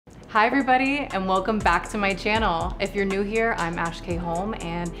Hi everybody, and welcome back to my channel. If you're new here, I'm ash.kholm,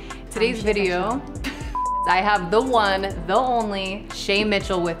 and today's video, I have the one, the only Shay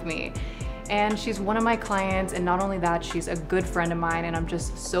Mitchell with me. And she's one of my clients, and not only that, she's a good friend of mine, and I'm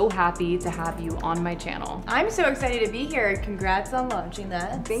just so happy to have you on my channel. I'm so excited to be here. Congrats on launching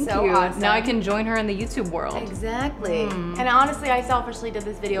that. Thank so you. Awesome. Now I can join her in the YouTube world. Exactly. And honestly, I selfishly did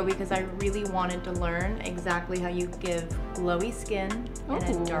this video because I really wanted to learn exactly how you give glowy skin and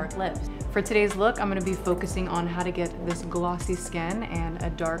a dark lip. For today's look, I'm gonna be focusing on how to get this glossy skin and a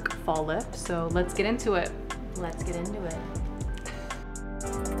dark fall lip. So let's get into it. Let's get into it.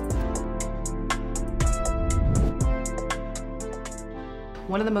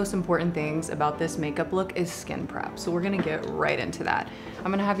 One of the most important things about this makeup look is skin prep. So we're gonna get right into that.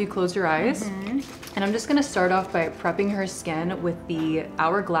 I'm gonna have you close your eyes. And I'm just gonna start off by prepping her skin with the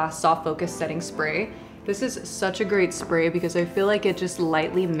Hourglass Soft Focus Setting Spray. This is such a great spray because I feel like it just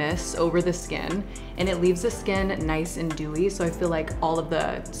lightly mists over the skin and it leaves the skin nice and dewy. So I feel like all of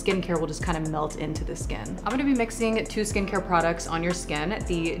the skincare will just kind of melt into the skin. I'm gonna be mixing two skincare products on your skin,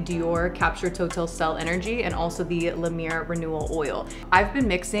 the Dior Capture Total Cell Energy and also the La Mer Renewal Oil. I've been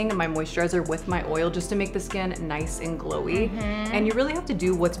mixing my moisturizer with my oil just to make the skin nice and glowy. And you really have to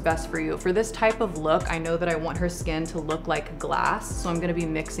do what's best for you. For this type of look, I know that I want her skin to look like glass, so I'm gonna be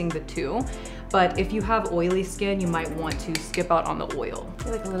mixing the two. But if you have oily skin, you might want to skip out on the oil.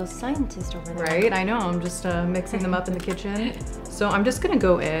 You're like a little scientist over there. Right, I know, I'm just mixing them up in the kitchen. So I'm just gonna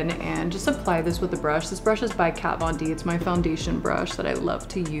go in and just apply this with a brush. This brush is by Kat Von D. It's my foundation brush that I love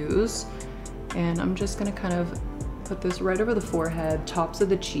to use. And I'm just gonna kind of put this right over the forehead, tops of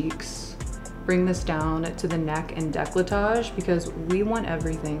the cheeks. Bring this down to the neck and décolletage because we want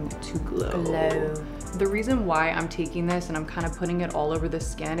everything to glow. The reason why I'm taking this and I'm kind of putting it all over the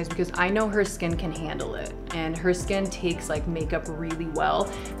skin is because I know her skin can handle it, and her skin takes like makeup really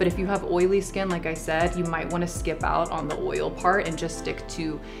well. But if you have oily skin, like I said, you might want to skip out on the oil part and just stick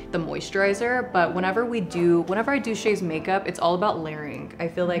to the moisturizer. But whenever I do Shay's makeup, it's all about layering. I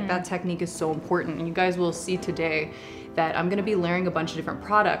feel like that technique is so important, and you guys will see today that I'm gonna be layering a bunch of different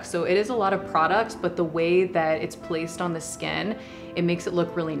products. So it is a lot of products, but the way that it's placed on the skin, it makes it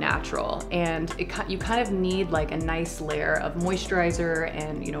look really natural. And you kind of need like a nice layer of moisturizer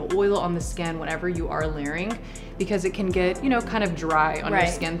and oil on the skin whenever you are layering, because it can get kind of dry on your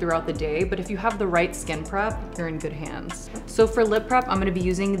skin throughout the day. But if you have the right skin prep, you're in good hands. So for lip prep, I'm gonna be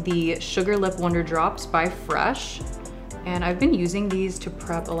using the Sugar Lip Wonder Drops by Fresh. And I've been using these to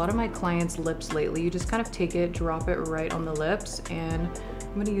prep a lot of my clients' lips lately. You just kind of take it, drop it right on the lips, and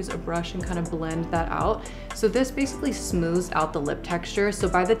I'm gonna use a brush and kind of blend that out. So this basically smooths out the lip texture. So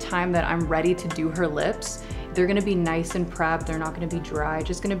by the time that I'm ready to do her lips, they're gonna be nice and prepped. They're not gonna be dry.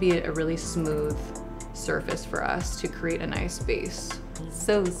 Just gonna be a really smooth surface for us to create a nice base.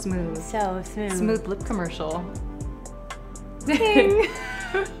 So smooth. So smooth. Smooth lip commercial. Ding.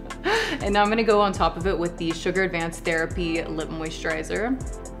 And now I'm gonna go on top of it with the Sugar Advanced Therapy Lip Moisturizer.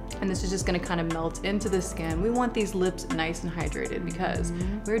 And this is just gonna kind of melt into the skin. We want these lips nice and hydrated because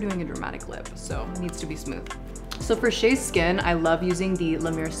we're doing a dramatic lip, so it needs to be smooth. So for Shay's skin, I love using the La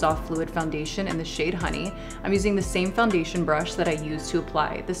Mer Soft Fluid Foundation in the shade Honey. I'm using the same foundation brush that I use to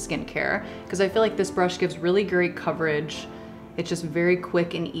apply the skincare because I feel like this brush gives really great coverage. It's just very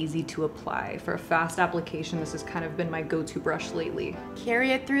quick and easy to apply. For a fast application, this has kind of been my go-to brush lately.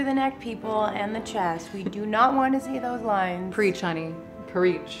 Carry it through the neck, people, and the chest. We do not want to see those lines. Preach, honey,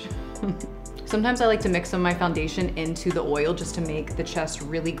 preach. Sometimes I like to mix some of my foundation into the oil just to make the chest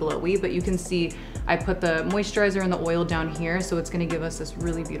really glowy, but you can see I put the moisturizer and the oil down here, so it's gonna give us this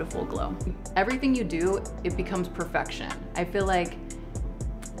really beautiful glow. Everything you do, it becomes perfection. I feel like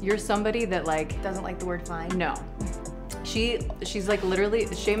you're somebody that doesn't like the word fine. No. She's like literally,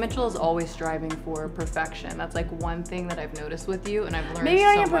 Shay Mitchell is always striving for perfection. That's like one thing that I've noticed with you, and I've learned maybe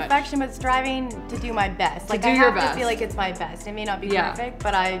not so even much. Perfection, but striving to do my best. Like, do I your have best. to feel like it's my best. It may not be perfect,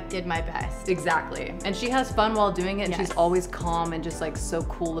 but I did my best. Exactly. And she has fun while doing it, and Yes. she's always calm and just like so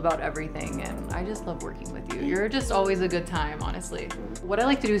cool about everything. And I just love working with you. You're just always a good time, honestly. What I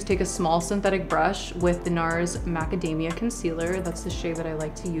like to do is take a small synthetic brush with the NARS Macadamia Concealer. That's the shade that I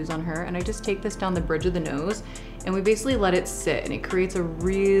like to use on her. And I just take this down the bridge of the nose, and we basically let it sit, and it creates a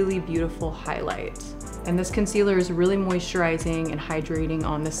really beautiful highlight. And this concealer is really moisturizing and hydrating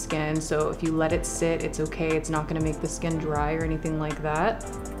on the skin, so if you let it sit, it's okay. It's not gonna make the skin dry or anything like that.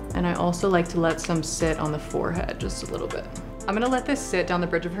 And I also like to let some sit on the forehead just a little bit. I'm gonna let this sit down the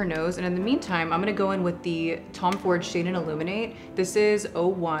bridge of her nose, and in the meantime, I'm gonna go in with the Tom Ford Shade and Illuminate. This is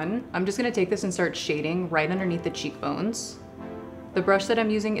 01. I'm just gonna take this and start shading right underneath the cheekbones. The brush that I'm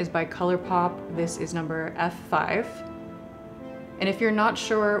using is by ColourPop. This is number F5. And if you're not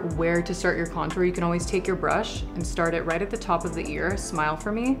sure where to start your contour, you can always take your brush and start it right at the top of the ear, smile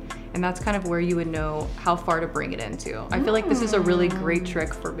for me, and that's kind of where you would know how far to bring it into. I feel like this is a really great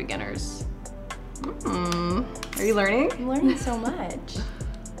trick for beginners. Are you learning? I'm learning so much.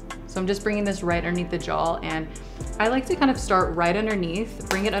 So I'm just bringing this right underneath the jaw, and I like to kind of start right underneath,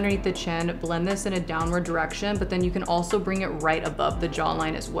 bring it underneath the chin, blend this in a downward direction, but then you can also bring it right above the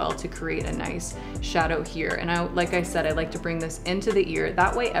jawline as well to create a nice shadow here. And like I said, I like to bring this into the ear.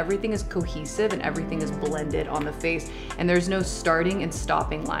 That way everything is cohesive and everything is blended on the face, and there's no starting and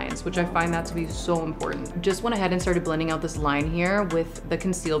stopping lines, which I find that to be so important. Just went ahead and started blending out this line here with the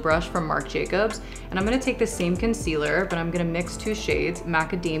conceal brush from Marc Jacobs. And I'm gonna take the same concealer, but I'm gonna mix 2 shades,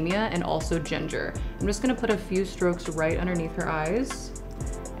 macadamia and also ginger. I'm just gonna put a few strokes right underneath her eyes.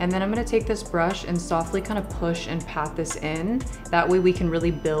 And then I'm gonna take this brush and softly kind of push and pat this in. That way we can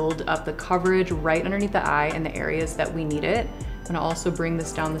really build up the coverage right underneath the eye and the areas that we need it. I'm gonna also bring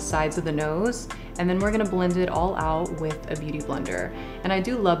this down the sides of the nose, and then we're gonna blend it all out with a beauty blender. And I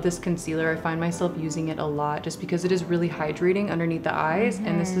do love this concealer. I find myself using it a lot just because it is really hydrating underneath the eyes.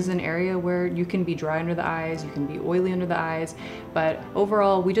 And this is an area where you can be dry under the eyes, you can be oily under the eyes, but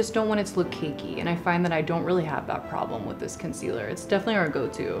overall we just don't want it to look cakey. And I find that I don't really have that problem with this concealer. It's definitely our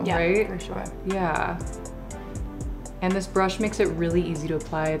go-to, right? For sure. Yeah. And this brush makes it really easy to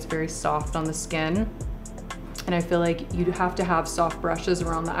apply. It's very soft on the skin. And I feel like you have to have soft brushes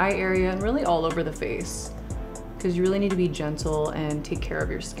around the eye area and really all over the face, because you really need to be gentle and take care of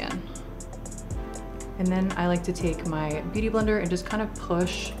your skin. And then I like to take my beauty blender and just kind of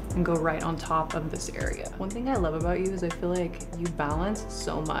push and go right on top of this area. One thing I love about you is I feel like you balance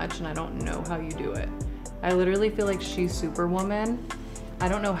so much, and I don't know how you do it. I literally feel like she's Superwoman. I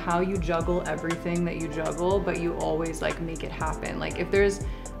don't know how you juggle everything that you juggle, but you always like make it happen. Like if there's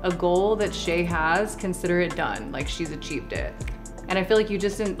a goal that Shay has, consider it done. Like she's achieved it. And I feel like you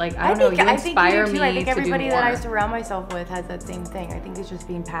just didn't, like, I don't know, you inspire me to do more. I think everybody that I surround myself with has that same thing. I think it's just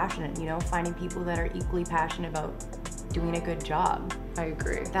being passionate, you know, finding people that are equally passionate about doing a good job. I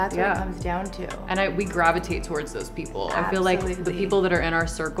agree. That's what it comes down to. And we gravitate towards those people. Absolutely. I feel like the people that are in our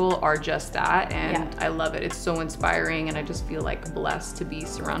circle are just that, and I love it. It's so inspiring, and I just feel like blessed to be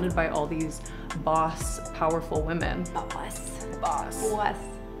surrounded by all these boss, powerful women. Boss.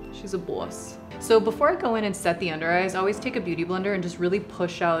 She's a boss. So before I go in and set the under eyes, I always take a beauty blender and just really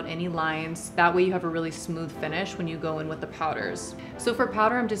push out any lines. That way you have a really smooth finish when you go in with the powders. So for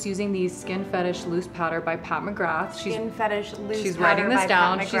powder, I'm just using the Skin Fetish Loose Powder by Pat McGrath. Skin Fetish Loose She's Powder writing this by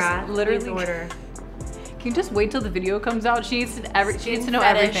down. Pat McGrath. She's literally order. Can you just wait till the video comes out? She needs to know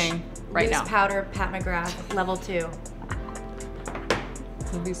everything right now. Loose Powder, Pat McGrath, level 2.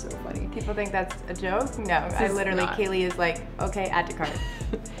 It'll be so funny. People think that's a joke? No, I literally, Kaylee is like, okay, add to cart.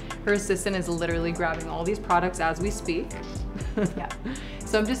 Her assistant is literally grabbing all these products as we speak. Yeah.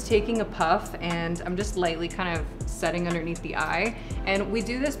 So I'm just taking a puff and I'm just lightly kind of setting underneath the eye. And we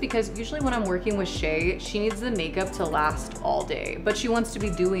do this because usually when I'm working with Shay, she needs the makeup to last all day, but she wants to be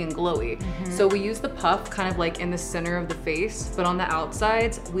dewy and glowy. So we use the puff kind of like in the center of the face, but on the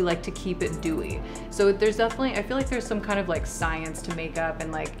outsides, we like to keep it dewy. So there's definitely, I feel like there's some kind of like science to makeup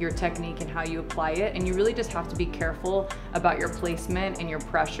and like your technique and how you apply it. And you really just have to be careful about your placement and your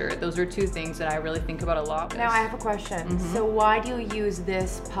pressure. Those are 2 things that I really think about a lot. Now I have a question. So why do you use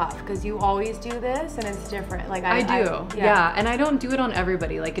this puff? Because you always do this and it's different. Like I do. Yeah. And I don't do it on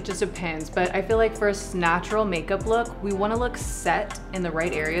everybody. Like it just depends. But I feel like for a natural makeup look, we want to look set in the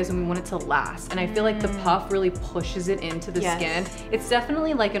right areas and we want it to last. And I feel like the puff really pushes it into the skin. It's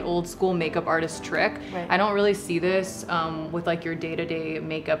definitely like an old school makeup artist trick. Right. I don't really see this with like your day-to-day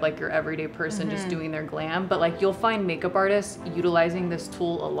makeup, like your everyday person just doing their glam. But like you'll find makeup artists utilizing this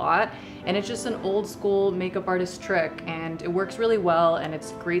tool a lot. And it's just an old school makeup artist trick, and it works really well, and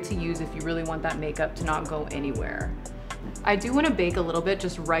it's great to use if you really want that makeup to not go anywhere. I do want to bake a little bit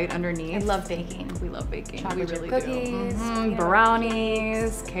just right underneath. I love baking. We love baking. Chocolate we really cookies, do.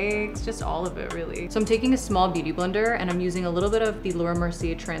 Brownies, cakes, just all of it really. So I'm taking a small beauty blender and I'm using a little bit of the Laura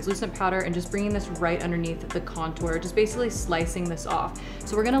Mercier translucent powder and just bringing this right underneath the contour, just basically slicing this off.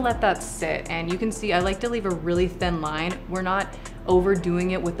 So we're gonna let that sit, and you can see I like to leave a really thin line. We're not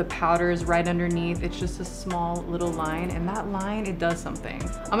overdoing it with the powders right underneath. It's just a small little line, and that line, it does something.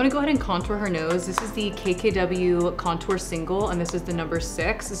 I'm gonna go ahead and contour her nose. This is the KKW Contour Single, and this is the number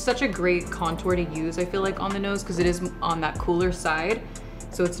 6. It's such a great contour to use, I feel like, on the nose because it is on that cooler side.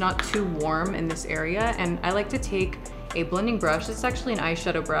 So it's not too warm in this area. And I like to take a blending brush. This is actually an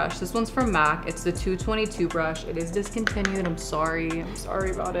eyeshadow brush. This one's from MAC. It's the 222 brush. It is discontinued. I'm sorry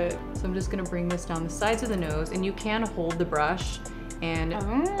about it. So I'm just gonna bring this down the sides of the nose, and you can hold the brush And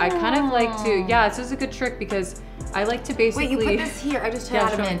I kind of like to, yeah, this is a good trick because I like to basically. Wait, you put this here. I just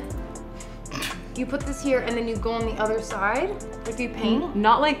had them in. You put this here and then you go on the other side? Like you paint?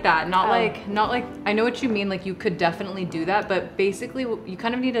 Not like that, not like, I know what you mean, like you could definitely do that, but basically you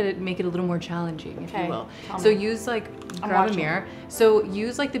kind of need to make it a little more challenging, if you will. So use like, grab a mirror. So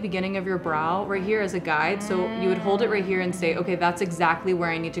use like the beginning of your brow right here as a guide. So you would hold it right here and say, okay, that's exactly where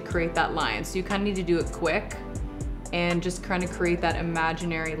I need to create that line. So you kind of need to do it quick and just kind of create that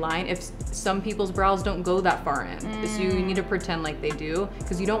imaginary line. If some people's brows don't go that far in, so you need to pretend like they do,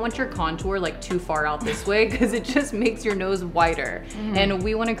 because you don't want your contour like too far out this way, because it just makes your nose wider. And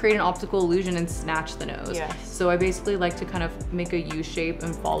we want to create an optical illusion and snatch the nose. So I basically like to kind of make a U shape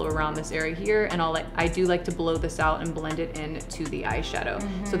and follow around this area here, and I do like to blow this out and blend it into the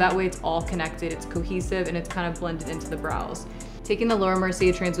eyeshadow. So that way it's all connected, it's cohesive, and it's kind of blended into the brows. Taking the Laura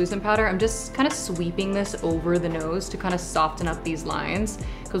Mercier translucent powder, I'm just kind of sweeping this over the nose to kind of soften up these lines,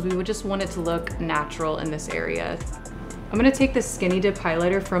 because we would just want it to look natural in this area. I'm gonna take the Skinny Dip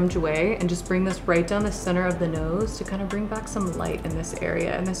highlighter from Jouer and just bring this right down the center of the nose to kind of bring back some light in this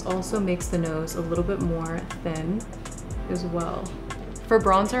area. And this also makes the nose a little bit more thin as well. For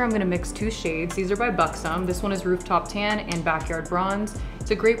bronzer, I'm gonna mix 2 shades. These are by Buxom. This one is Rooftop Tan and Backyard Bronze.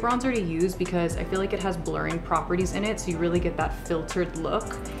 It's a great bronzer to use because I feel like it has blurring properties in it, so you really get that filtered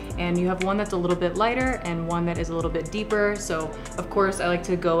look. And you have one that's a little bit lighter and one that is a little bit deeper. So of course I like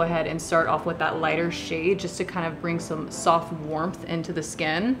to go ahead and start off with that lighter shade just to kind of bring some soft warmth into the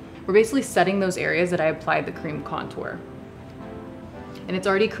skin. We're basically setting those areas that I applied the cream contour. And it's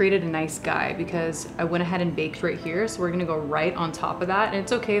already created a nice guide because I went ahead and baked right here. So we're gonna go right on top of that. And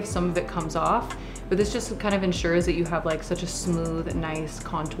it's okay if some of it comes off, but this just kind of ensures that you have like such a smooth, nice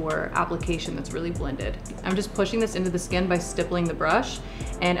contour application that's really blended. I'm just pushing this into the skin by stippling the brush.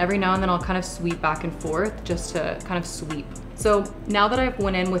 And every now and then I'll kind of sweep back and forth just to kind of sweep. So now that I've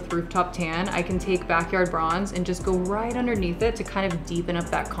went in with Rooftop Tan, I can take Backyard Bronze and just go right underneath it to kind of deepen up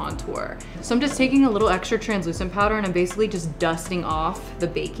that contour. So I'm just taking a little extra translucent powder and I'm basically just dusting off the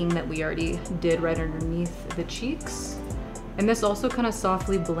baking that we already did right underneath the cheeks. And this also kind of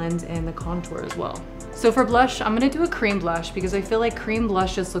softly blends in the contour as well. So for blush, I'm gonna do a cream blush because I feel like cream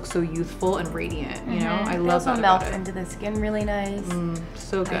blush just looks so youthful and radiant, you know? I love that about it. Also melts into the skin really nice.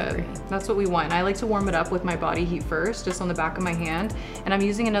 So good. That's what we want. I like to warm it up with my body heat first, just on the back of my hand. And I'm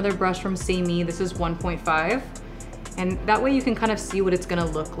using another brush from Shay Mitchell. This is 1.5. And that way you can kind of see what it's gonna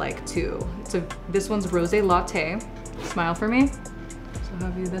look like too. So this one's Rosé Latte. Smile for me. So I'll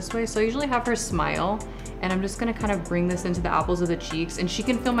have you this way. So I usually have her smile. And I'm just gonna kind of bring this into the apples of the cheeks, and she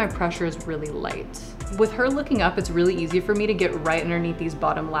can feel my pressure is really light. With her looking up, it's really easy for me to get right underneath these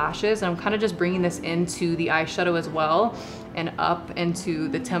bottom lashes, and I'm kind of just bringing this into the eyeshadow as well, and up into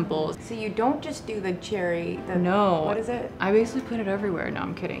the temples. So you don't just do the cherry, no. What is it? I basically put it everywhere. No,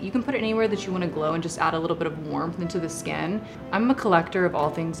 I'm kidding. You can put it anywhere that you want to glow and just add a little bit of warmth into the skin. I'm a collector of all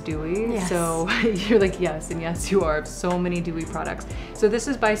things dewy, so you're like, yes, and yes you are. I have so many dewy products. So this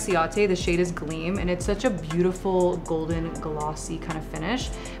is by Ciate, the shade is Gleam, and it's such a beautiful golden glossy kind of finish.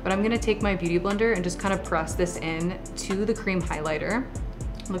 But I'm gonna take my beauty blender and just kind of press this in to the cream highlighter.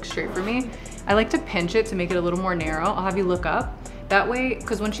 Look straight for me. I like to pinch it to make it a little more narrow. I'll have you look up. That way,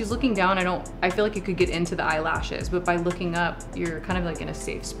 because when she's looking down, I feel like it could get into the eyelashes, but by looking up, you're kind of like in a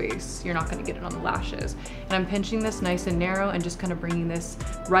safe space. You're not gonna get it on the lashes. And I'm pinching this nice and narrow and just kind of bringing this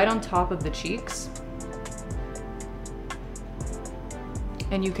right on top of the cheeks.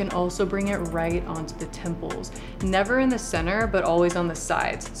 And you can also bring it right onto the temples. Never in the center, but always on the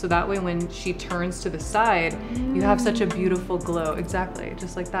sides. So that way when she turns to the side, you have such a beautiful glow. Exactly,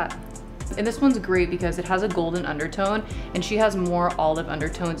 just like that. And this one's great because it has a golden undertone and she has more olive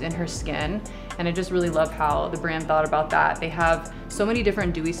undertones in her skin. And I just really love how the brand thought about that. They have so many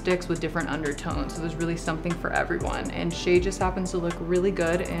different dewy sticks with different undertones. So there's really something for everyone. And Shay just happens to look really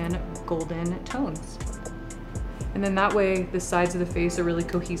good in golden tones. And then that way, the sides of the face are really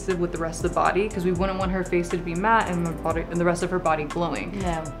cohesive with the rest of the body because we wouldn't want her face to be matte and the rest of her body glowing.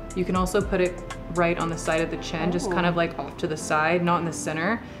 Yeah. You can also put it right on the side of the chin, just kind of like off to the side, not in the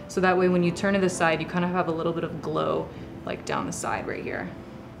center. So that way when you turn to the side, you kind of have a little bit of glow like down the side right here.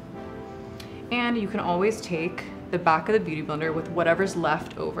 And you can always take the back of the beauty blender with whatever's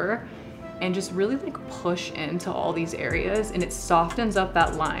left over and just really like push into all these areas, and it softens up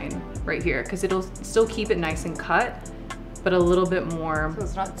that line right here because it'll still keep it nice and cut, but a little bit more so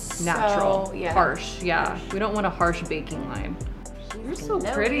it's not natural, so, harsh. Yeah, we don't want a harsh baking line. You're so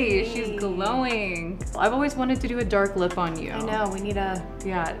pretty. She's glowing. I've always wanted to do a dark lip on you. I know. We need a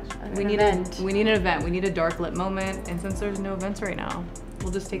we need an event. We need a dark lip moment, and since there's no events right now,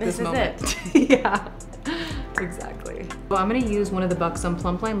 we'll just take this moment. This is it. Yeah. Exactly. Well, I'm gonna use one of the Buxom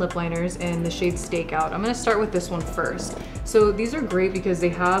Plump Line lip liners in the shade Stakeout. I'm gonna start with this one first. So these are great because they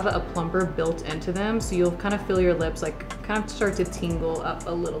have a plumper built into them, so you'll kind of feel your lips like kind of start to tingle up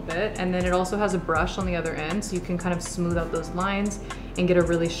a little bit. And then it also has a brush on the other end, so you can kind of smooth out those lines and get a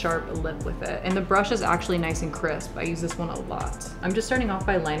really sharp lip with it. And the brush is actually nice and crisp. I use this one a lot. I'm just starting off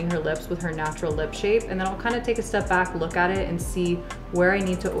by lining her lips with her natural lip shape, and then I'll kind of take a step back, look at it, and see where I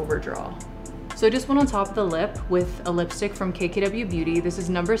need to overdraw. So I just went on top of the lip with a lipstick from KKW Beauty. This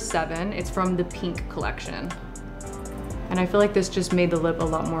is number 7. It's from the Pink collection. And I feel like this just made the lip a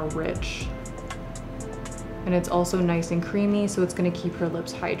lot more rich. And it's also nice and creamy, so it's gonna keep her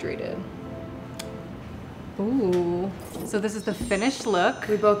lips hydrated. Ooh, so this is the finished look.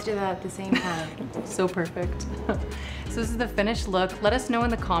 We both did that at the same time. So perfect. So this is the finished look. Let us know in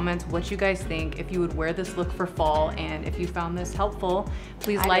the comments what you guys think, if you would wear this look for fall, and if you found this helpful,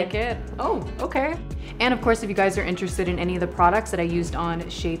 please like it. Oh, okay. And of course, if you guys are interested in any of the products that I used on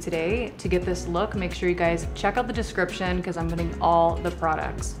Shay today to get this look, make sure you guys check out the description because I'm putting all the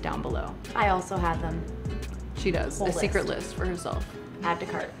products down below. I also have them. She does, a secret list for herself. Add to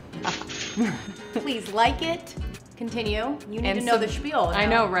cart. Please like it. Continue. You need to know the spiel now. I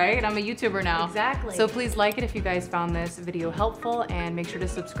know, right? I'm a YouTuber now. Exactly. So please like it if you guys found this video helpful, and make sure to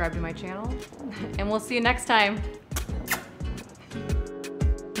subscribe to my channel. And we'll see you next time.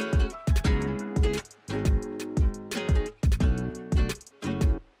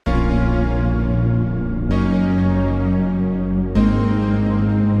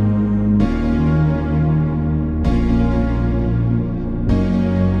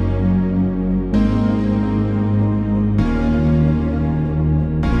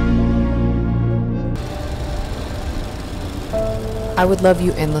 I would love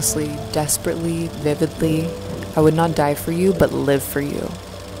you endlessly, desperately, vividly. I would not die for you, but live for you.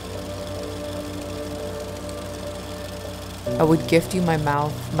 I would gift you my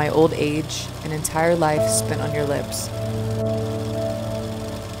mouth, my old age, an entire life spent on your lips.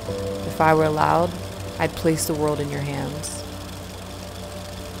 If I were allowed, I'd place the world in your hands.